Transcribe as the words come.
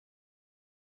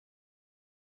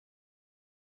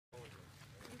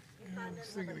was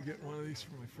thinking of getting one of these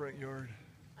for my front yard.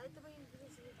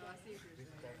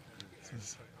 This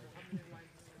is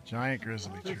giant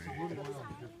grizzly tree.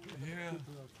 Yeah.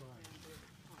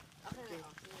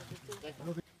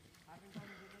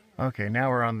 Okay, now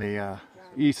we're on the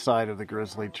east side of the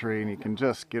grizzly tree, and you can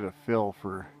just get a feel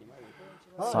for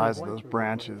the size of those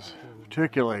branches,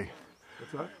 particularly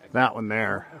that one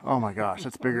there. Oh my gosh,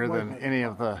 it's bigger than any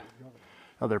of the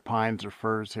other pines or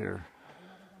firs here.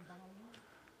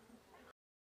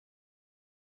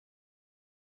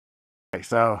 Okay,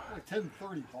 so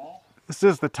this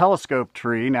is the telescope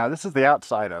tree. Now this is the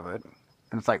outside of it,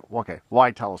 and it's like, okay,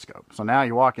 why telescope? So now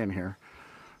you walk in here,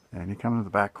 and you come to the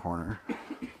back corner.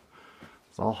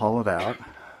 It's all hollowed out.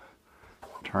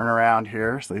 Turn around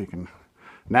here so you can,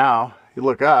 now you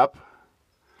look up,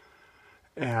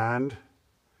 and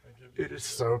it is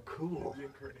so cool.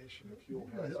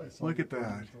 Look at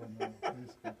that.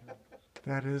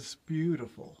 That is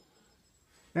beautiful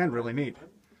and really neat.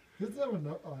 He doesn't have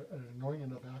an annoying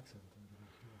enough accent.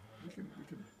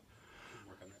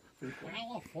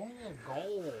 California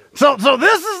gold. So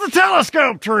this is the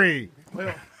telescope tree.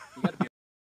 Well,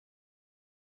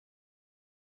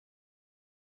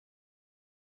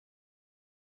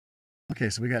 okay,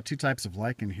 so we got two types of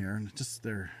lichen here, and just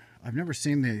I've never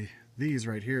seen these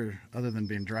right here other than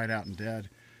being dried out and dead.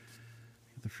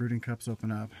 The fruiting cups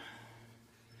open up.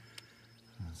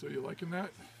 So you liking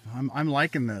that? I'm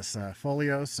liking this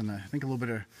foliose, and I think a little bit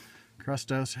of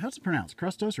crustose. How's it pronounced?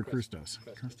 Crustose or crustos?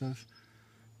 Crustose.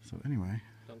 So anyway,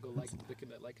 don't go looking at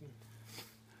that lichen.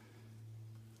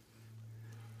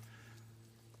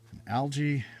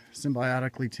 Algae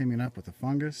symbiotically teaming up with a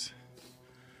fungus.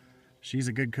 She's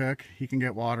a good cook. He can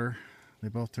get water. They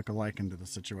both took a liking to the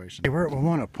situation. Hey, we're at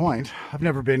Wawona Point. I've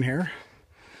never been here,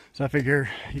 so I figure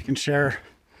you can share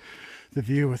the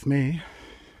view with me.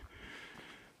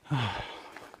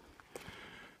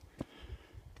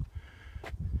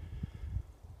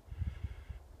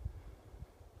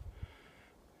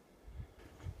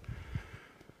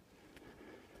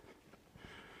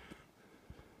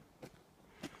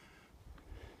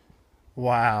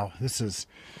 Wow, this is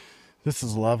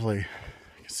lovely. You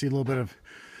can see a little bit of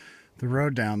the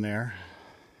road down there.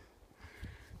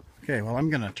 Okay, well, I'm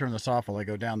gonna turn this off while I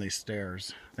go down these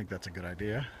stairs. I think that's a good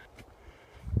idea.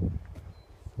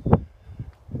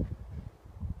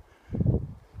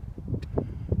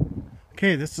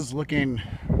 Okay, this is looking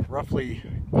roughly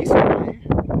easterly,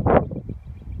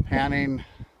 panning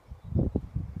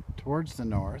towards the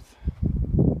north.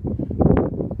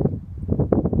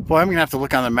 Boy, I'm gonna have to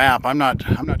look on the map. I'm not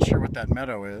sure what that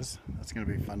meadow is. That's gonna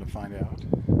be fun to find out.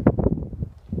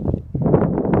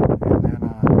 And then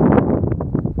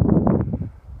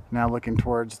now looking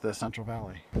towards the Central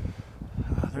Valley.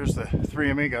 There's the Three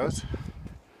Amigos.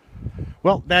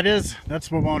 Well, that's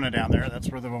Wawona down there. That's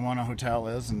where the Wawona Hotel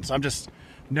is, and so I'm just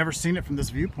never seen it from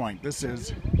this viewpoint. This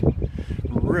is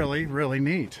really, really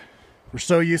neat. We're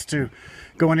so used to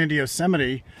going into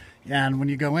Yosemite, and when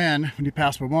you go in, when you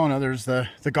pass Wawona, there's the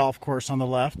golf course on the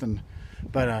left,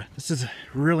 but this is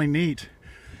really neat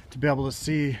to be able to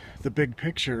see the big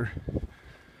picture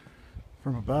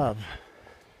from above.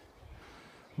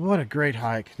 What a great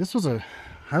hike. This was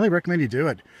highly recommend you do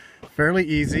it. Fairly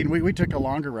easy. We took a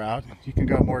longer route. You can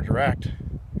go more direct. You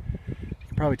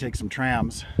can probably take some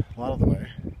trams a lot of the way.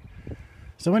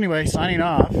 So anyway, signing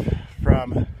off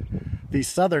from the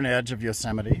southern edge of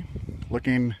Yosemite,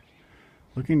 looking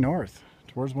north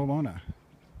towards Wawona.